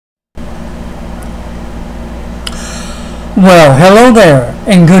Well, hello there,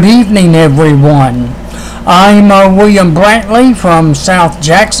 and good evening, everyone. I'm William Brantley from South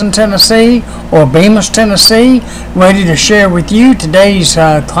Jackson, Tennessee, or Bemis, Tennessee, ready to share with you today's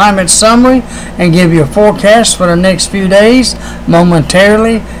climate summary and give you a forecast for the next few days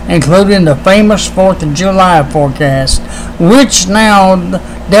momentarily, including the famous 4th of July forecast, which now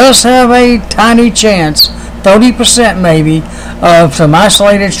does have a tiny chance, 30% maybe, of some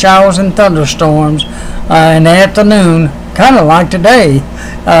isolated showers and thunderstorms in the afternoon, kind of like today.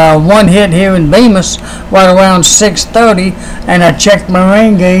 One hit here in Bemis right around 6:30, and I checked my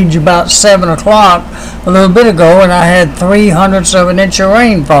rain gauge about 7 o'clock a little bit ago, and I had 3/100 of an inch of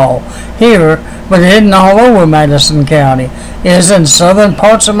rainfall here, but it isn't all over Madison County. It is in southern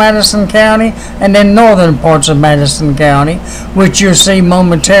parts of Madison County and then northern parts of Madison County, which you'll see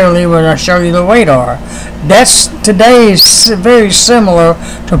momentarily when I show you the radar. That's today is very similar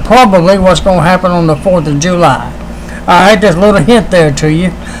to probably what's going to happen on the 4th of July. Alright, just a little hint there to you.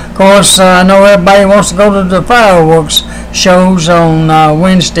 Of course, I know everybody wants to go to the fireworks shows on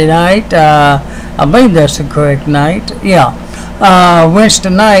Wednesday night. I believe that's the correct night. Yeah. Wednesday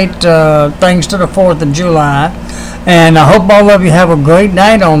night, thanks to the 4th of July. And I hope all of you have a great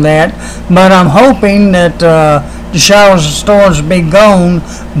night on that. But I'm hoping that the showers and storms will be gone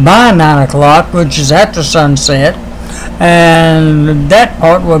by 9 o'clock, which is after sunset. And that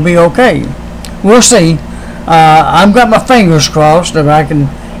part will be okay. We'll see. I've got my fingers crossed if I can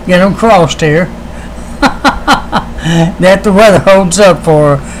get them crossed here that the weather holds up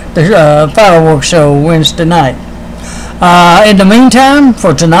for the fireworks show Wednesday night. In the meantime,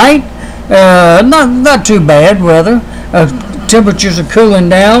 for tonight, not too bad weather. Temperatures are cooling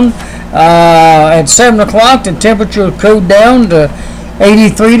down. At 7 o'clock, the temperature cooled down to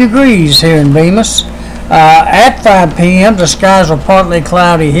 83 degrees here in Bemis. At 5 p.m., the skies were partly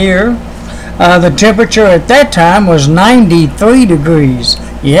cloudy here. The temperature at that time was 93 degrees.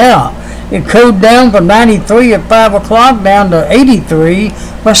 Yeah, it cooled down from 93 at 5 o'clock down to 83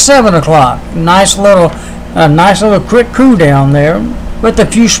 by 7 o'clock. Nice little quick cool down there with a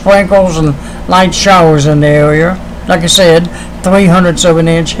few sprinkles and light showers in the area. Like I said, 3/100 of an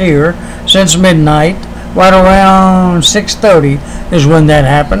inch here since midnight. Right around 6:30 is when that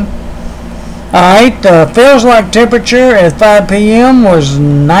happened. Alright, feels like temperature at 5 p.m. was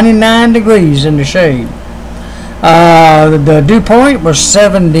 99 degrees in the shade. The dew point was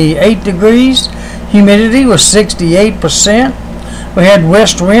 78 degrees. Humidity was 68%. We had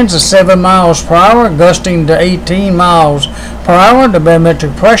west winds of 7 miles per hour, gusting to 18 miles per hour. The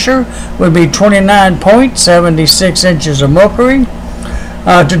barometric pressure would be 29.76 inches of mercury.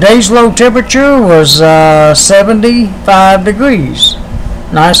 Today's low temperature was 75 degrees.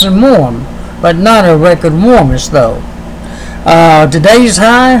 Nice and warm, but not a record warmest though. Today's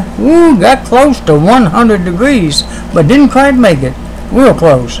high, got close to 100 degrees, but didn't quite make it. Real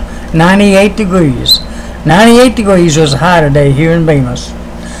close, 98 degrees. 98 degrees was the high today here in Bemis.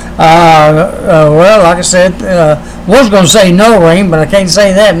 Well, like I said, was going to say no rain, but I can't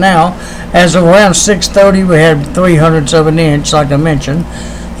say that now. As of around 6:30, we had 3/100 of an inch, like I mentioned,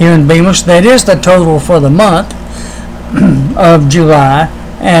 here in Bemis. That is the total for the month of July.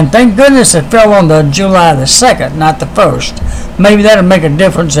 And thank goodness it fell on the July the 2nd, not the 1st. Maybe that'll make a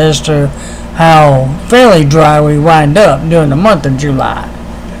difference as to how fairly dry we wind up during the month of July.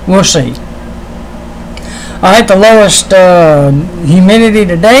 We'll see. Alright, the lowest humidity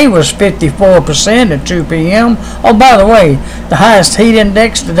today was 54% at 2 p.m. Oh, by the way, the highest heat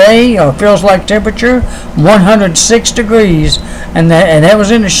index today, or feels like temperature, 106 degrees, and that was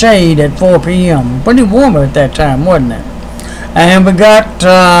in the shade at 4 p.m. Pretty warm at that time, wasn't it? And we got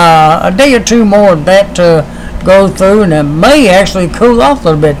a day or two more of that to go through, and it may actually cool off a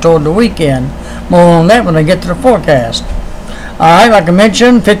little bit toward the weekend. More on that when I get to the forecast. Alright, like I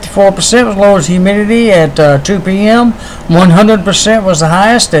mentioned, 54% was lowest humidity at 2 p.m. 100% was the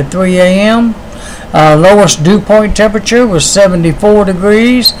highest at 3 a.m. Lowest dew point temperature was 74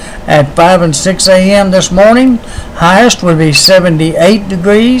 degrees at 5 and 6 a.m. this morning. Highest would be 78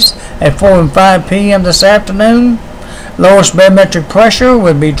 degrees at 4 and 5 p.m. this afternoon. Lowest barometric pressure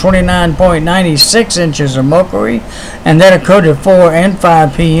would be 29.96 inches of mercury, and that occurred at 4 and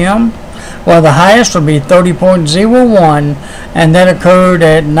 5 p.m. While the highest would be 30.01, and that occurred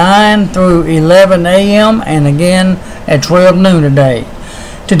at 9 through 11 a.m. and again at 12 noon today.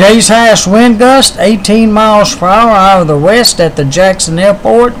 Today's highest wind gust, 18 miles per hour out of the west at the Jackson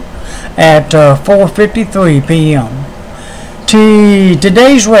Airport at 4:53 p.m.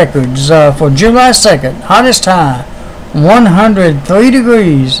 Today's records for July 2nd, hottest high, 103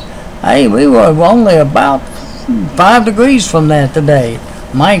 degrees. Hey, we were only about 5 degrees from that today.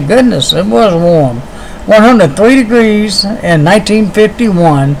 My goodness, it was warm. 103 degrees in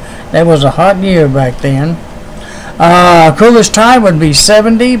 1951. That was a hot year back then. Coolest high would be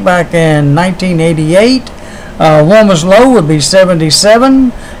 70 back in 1988. Warmest low would be 77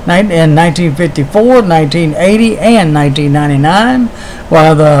 in 1954, 1980, and 1999,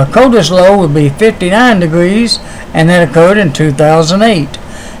 while the coldest low would be 59 degrees, and that occurred in 2008.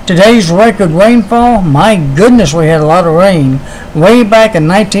 Today's record rainfall, my goodness, we had a lot of rain way back in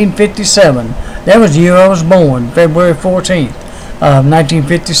 1957. That was the year I was born, February 14th of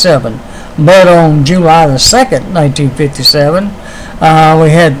 1957. But on July the 2nd, 1957, we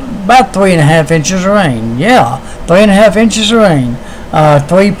had about 3.5 inches of rain. Yeah, 3.5 inches of rain.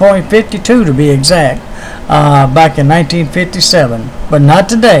 3.52 to be exact. Back in 1957. But not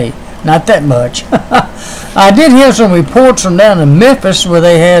today. Not that much. I did hear some reports from down in Memphis where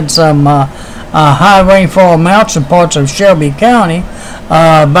they had some high rainfall amounts in parts of Shelby County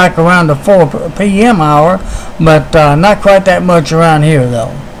back around the 4 p.m. hour, but not quite that much around here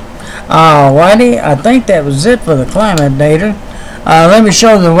though. Alrighty, I think that was it for the climate data. Let me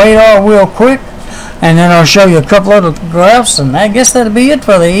show the radar real quick, and then I'll show you a couple other graphs, and I guess that'll be it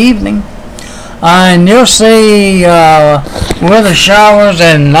for the evening. And you'll see weather showers,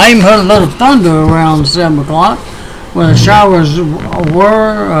 and I even heard a little thunder around 7 o'clock, where the showers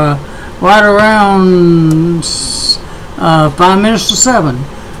were right around 5 minutes to 7,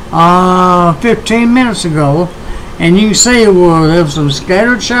 15 minutes ago. And you can see there were some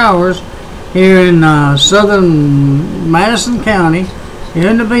scattered showers here in southern Madison County, here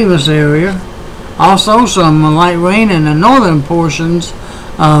in the Bemis area. Also some light rain in the northern portions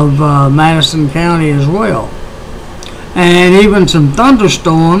of Madison County as well. And even some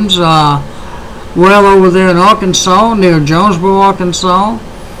thunderstorms well over there in Arkansas, near Jonesboro, Arkansas.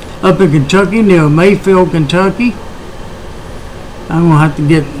 Up in Kentucky, near Mayfield, Kentucky. I'm going to have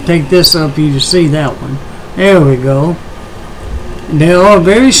to take this up for you to see that one. There we go. They are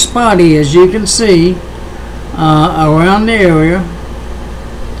very spotty, as you can see, around the area.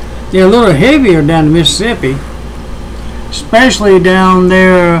 They're a little heavier down the Mississippi, especially down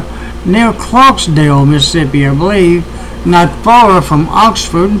there near Clarksdale, Mississippi, I believe, not far from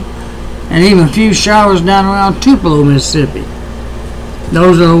Oxford, and even a few showers down around Tupelo, Mississippi.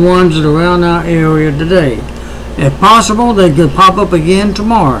 Those are the ones that are around our area today. If possible, they could pop up again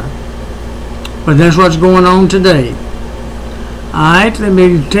tomorrow. But that's what's going on today. Alright, let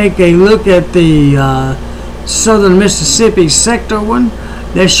me take a look at the southern Mississippi sector one.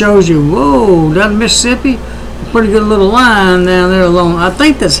 That shows you, whoa, down Mississippi, a pretty good little line down there along, I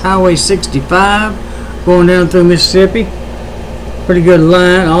think that's Highway 65, going down through Mississippi. Pretty good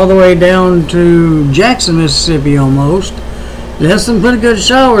line all the way down to Jackson, Mississippi almost. There's some pretty good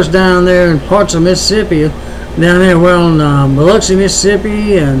showers down there in parts of Mississippi, down there around Biloxi,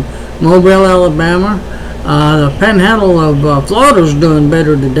 Mississippi, and Mobile, Alabama. The panhandle of Florida's doing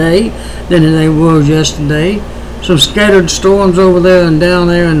better today than they were yesterday. Some scattered storms over there and down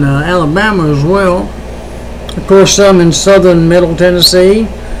there in Alabama as well. Of course, some in southern Middle Tennessee,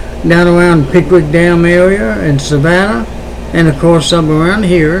 down around Pickwick Dam area and Savannah, and of course some around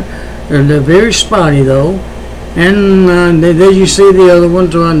here. They're very spotty though. And there you see the other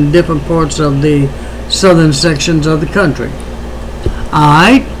ones on different parts of the southern sections of the country.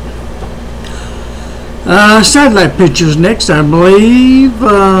 Alright. Satellite pictures next, I believe.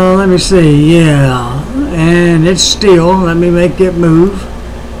 Let me see. Yeah. And it's still. Let me make it move.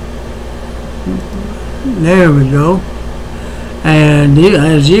 There we go. And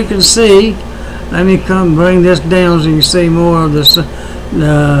as you can see, let me come bring this down so you can see more of this.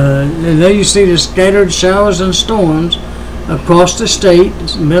 There you see the scattered showers and storms across the state,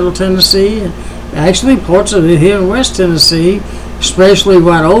 Middle Tennessee, and actually parts of it here in West Tennessee, especially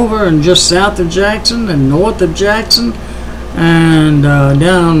right over and just south of Jackson and north of Jackson, and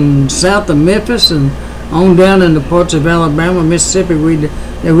down south of Memphis and on down into parts of Alabama, Mississippi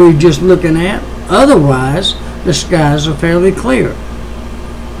that we're just looking at. Otherwise, the skies are fairly clear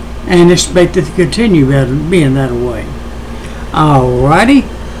and expected to continue being that way. Alrighty,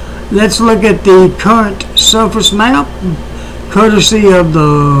 let's look at the current surface map, courtesy of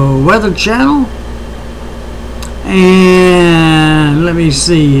the Weather Channel. And let me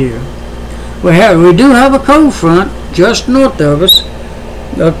see here. We do have a cold front just north of us,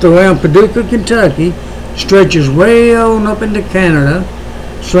 up to around Paducah, Kentucky, stretches way on up into Canada,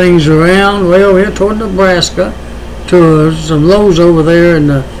 swings around way over here toward Nebraska, to some lows over there in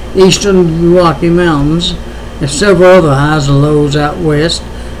the eastern Rocky Mountains, and several other highs and lows out west.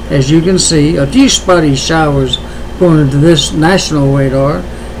 As you can see, a few spotty showers going into this national radar.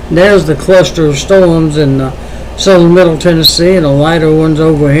 There's the cluster of storms in southern Middle Tennessee and the lighter ones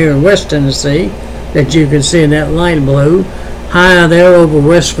over here in West Tennessee. that you can see in that light blue. High there over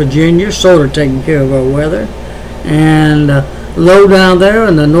West Virginia, sort of taking care of our weather. And low down there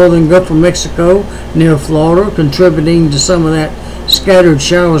in the northern Gulf of Mexico near Florida, contributing to some of that scattered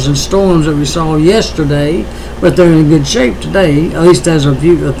showers and storms that we saw yesterday, but they're in good shape today, at least as a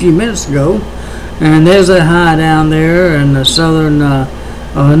few minutes ago. And there's a high down there in the southern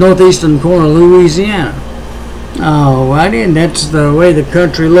northeastern corner of Louisiana. Alrighty, and that's the way the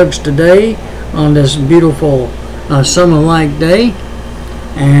country looks today on this beautiful summer-like day.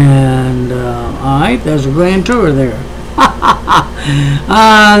 And alright, there's a grand tour there.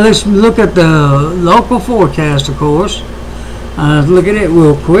 Let's look at the local forecast, of course. Look at it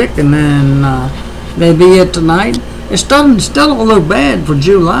real quick, and then that'll be it tonight. It's still don't look bad for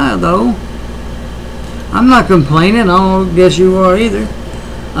July, though. I'm not complaining. I don't guess you are either.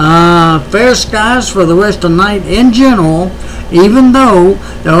 Fair skies for the rest of the night in general, even though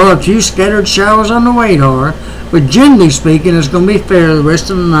there are a few scattered showers on the radar. But generally speaking, it's going to be fair the rest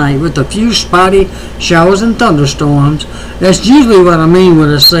of the night with a few spotty showers and thunderstorms. That's usually what I mean when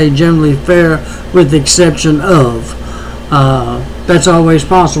I say generally fair, with the exception of. That's always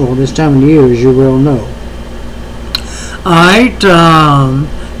possible this time of the year, as you well know. Alright,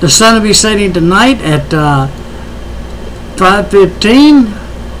 the sun will be setting tonight at 5:15.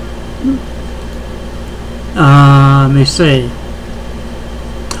 Let me see.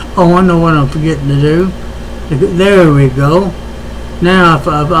 Oh, I know what I'm forgetting to do. There we go. Now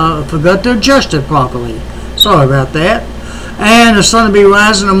I forgot to adjust it properly. Sorry about that. And the sun will be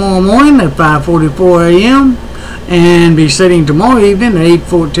rising tomorrow morning at 5:44 a.m. and be setting tomorrow evening at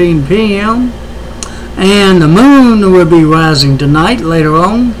 8:14 p.m. And the moon will be rising tonight later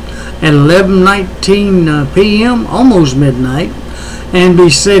on at 11:19 p.m. almost midnight, and be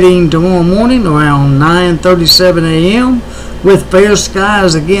setting tomorrow morning around 9:37 a.m. with fair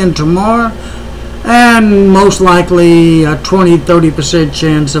skies again tomorrow, and most likely a 20-30%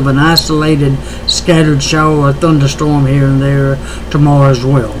 chance of an isolated scattered shower or thunderstorm here and there tomorrow as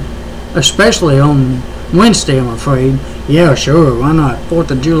well, especially on Wednesday, I'm afraid. Yeah, sure, why not?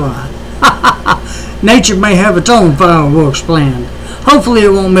 4th of July. Nature may have its own fireworks planned. Hopefully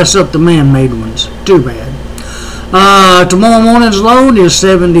it won't mess up the man-made ones. Too bad. Tomorrow morning's low near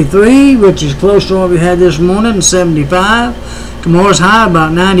 73, which is close to what we had this morning, 75. Tomorrow's high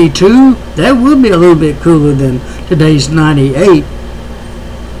about 92. That would be a little bit cooler than today's 98.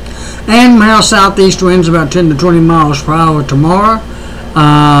 And mild southeast winds about 10 to 20 miles per hour tomorrow.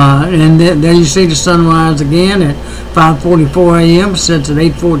 And then you see the sunrise again at 5:44 a.m. sets at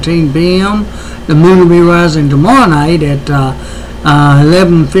 8:14 p.m. The moon will be rising tomorrow night at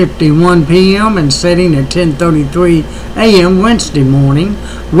 11:51 p.m. and setting at 10:33 a.m. Wednesday morning,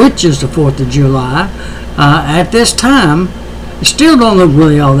 which is the 4th of July. At this time, it still don't look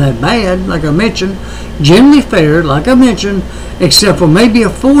really all that bad, like I mentioned. Generally fair, like I mentioned, except for maybe a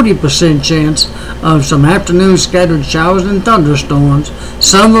 40% chance of some afternoon scattered showers and thunderstorms.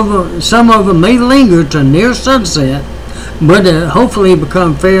 Some of them may linger to near sunset, but hopefully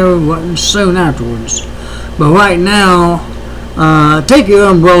become fair soon afterwards. But right now, take your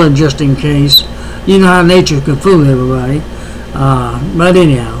umbrella just in case. You know how nature can fool everybody. But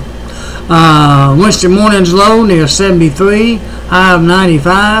anyhow, Wednesday morning's low near 73, high of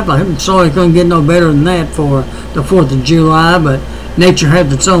 95. I'm sorry it couldn't get no better than that for the 4th of July, but nature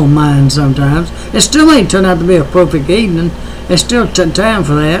has its own mind sometimes. It still ain't turned out to be a perfect evening. There's still time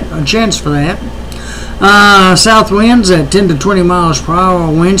for that, a chance for that. South winds at 10 to 20 miles per hour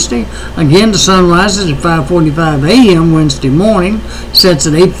on Wednesday. Again, the sun rises at 5:45 a.m. Wednesday morning, sets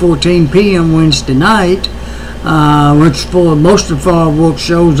at 8:14 p.m. Wednesday night, which for most of the fireworks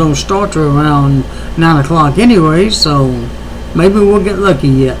shows don't start to around 9 o'clock anyway, so maybe we'll get lucky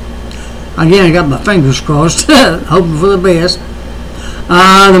yet. Again, I got my fingers crossed, hoping for the best.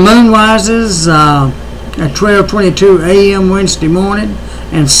 The moon rises at 12:22 a.m. Wednesday morning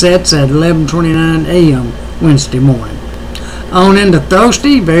and sets at 11:29 a.m. Wednesday morning. On into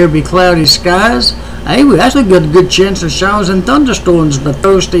Thursday, very cloudy skies. Hey, we actually got a good chance of showers and thunderstorms for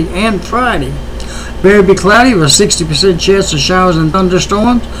Thursday and Friday. Very cloudy with a 60% chance of showers and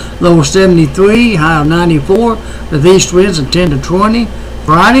thunderstorms. Low of 73, high of 94, with east winds of 10 to 20.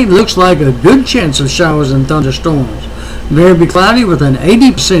 Friday looks like a good chance of showers and thunderstorms. Very cloudy with an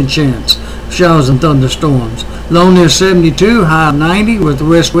 80% chance of showers and thunderstorms. Low near 72, high of 90, with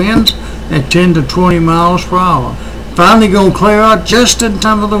west winds at 10 to 20 miles per hour. Finally going to clear out just in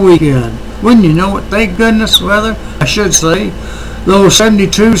time for the weekend. Wouldn't you know it? Thank goodness, weather, I should say. Low of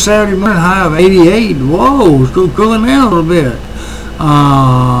 72 Saturday morning, high of 88. Whoa, it's cooling down a little bit.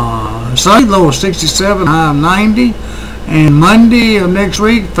 Sunday, low of 67, high of 90. And Monday of next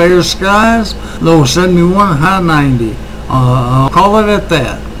week, fair skies, low 71, high 90. I'll call it at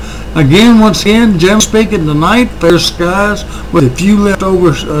that. Again, once again, generally speaking, tonight, fair skies with a few leftover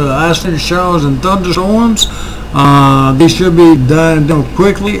isolated showers and thunderstorms. These should be done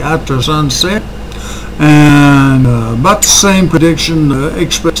quickly after sunset. And about the same prediction,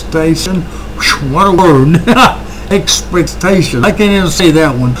 expectation. What a word. Expectation. I can't even say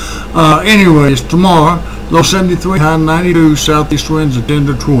that one. Anyways, tomorrow, low 73, high 92, southeast winds of 10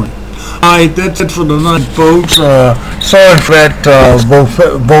 to 20. Alright, that's it for tonight, folks. Sorry for that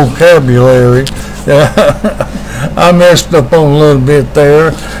vocabulary. I messed up on a little bit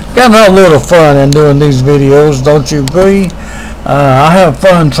there. Got a little fun in doing these videos, don't you agree? I have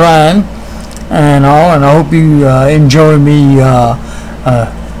fun trying and all, and I hope you enjoy me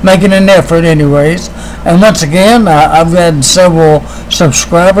making an effort anyways. And once again, I've had several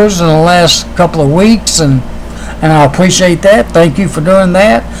subscribers in the last couple of weeks, and I appreciate that. Thank you for doing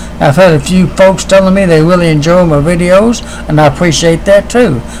that. I've had a few folks telling me they really enjoy my videos, and I appreciate that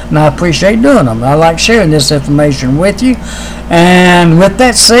too. And I appreciate doing them. I like sharing this information with you. And with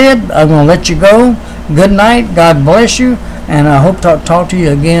that said, I'm going to let you go. Good night. God bless you. And I hope to talk to you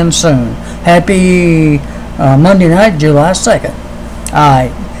again soon. Happy Monday night, July 2nd. All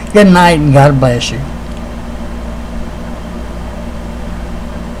right. Good night, and God bless you.